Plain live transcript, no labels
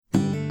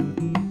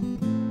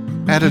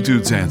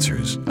Attitudes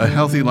Answers, a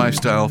healthy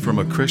lifestyle from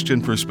a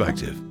Christian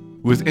perspective,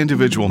 with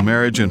individual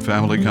marriage and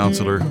family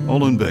counselor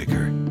Olin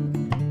Baker.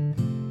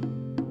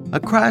 A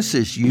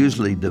crisis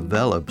usually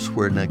develops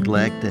where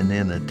neglect and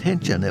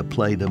inattention have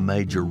played a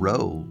major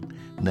role.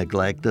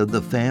 Neglect of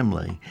the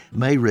family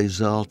may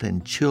result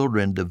in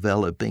children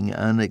developing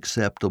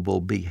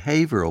unacceptable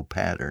behavioral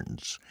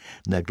patterns.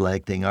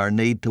 Neglecting our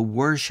need to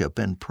worship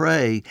and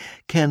pray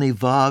can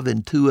evolve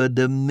into a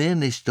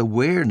diminished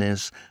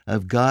awareness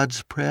of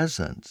God's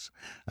presence.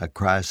 A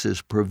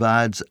crisis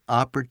provides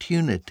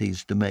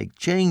opportunities to make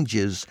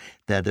changes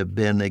that have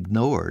been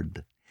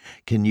ignored.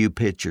 Can you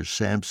picture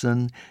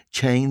Samson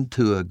chained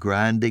to a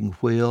grinding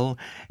wheel,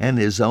 and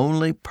his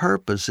only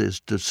purpose is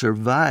to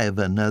survive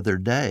another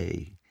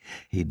day?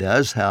 He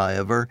does,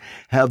 however,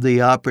 have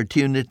the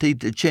opportunity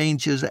to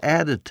change his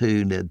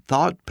attitude and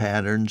thought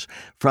patterns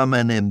from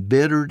an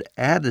embittered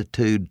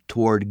attitude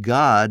toward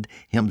God,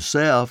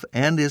 himself,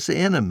 and his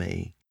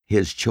enemy.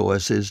 His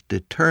choices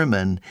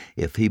determine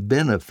if he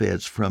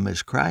benefits from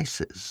his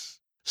crisis.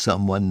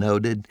 Someone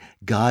noted,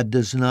 God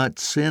does not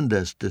send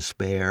us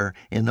despair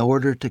in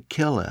order to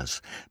kill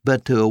us,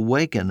 but to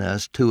awaken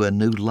us to a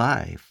new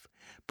life.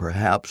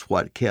 Perhaps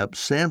what kept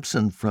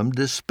Samson from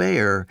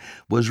despair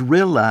was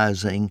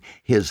realizing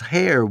his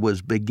hair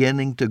was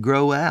beginning to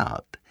grow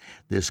out.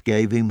 This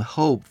gave him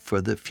hope for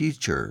the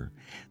future.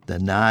 The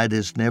night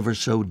is never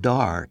so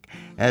dark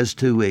as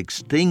to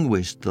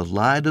extinguish the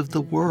light of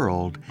the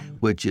world,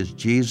 which is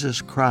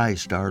Jesus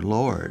Christ our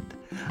Lord.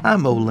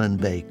 I'm Olin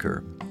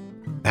Baker.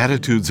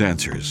 Attitudes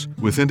Answers,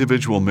 with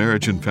individual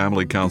marriage and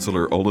family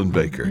counselor Olin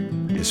Baker,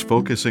 is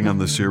focusing on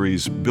the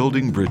series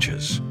Building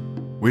Bridges.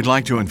 We'd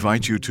like to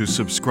invite you to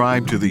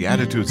subscribe to the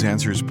Attitudes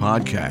Answers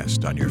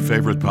podcast on your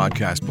favorite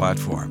podcast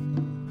platform.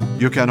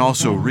 You can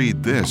also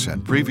read this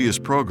and previous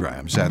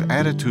programs at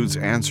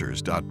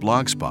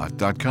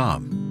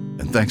attitudesanswers.blogspot.com.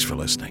 And thanks for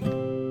listening.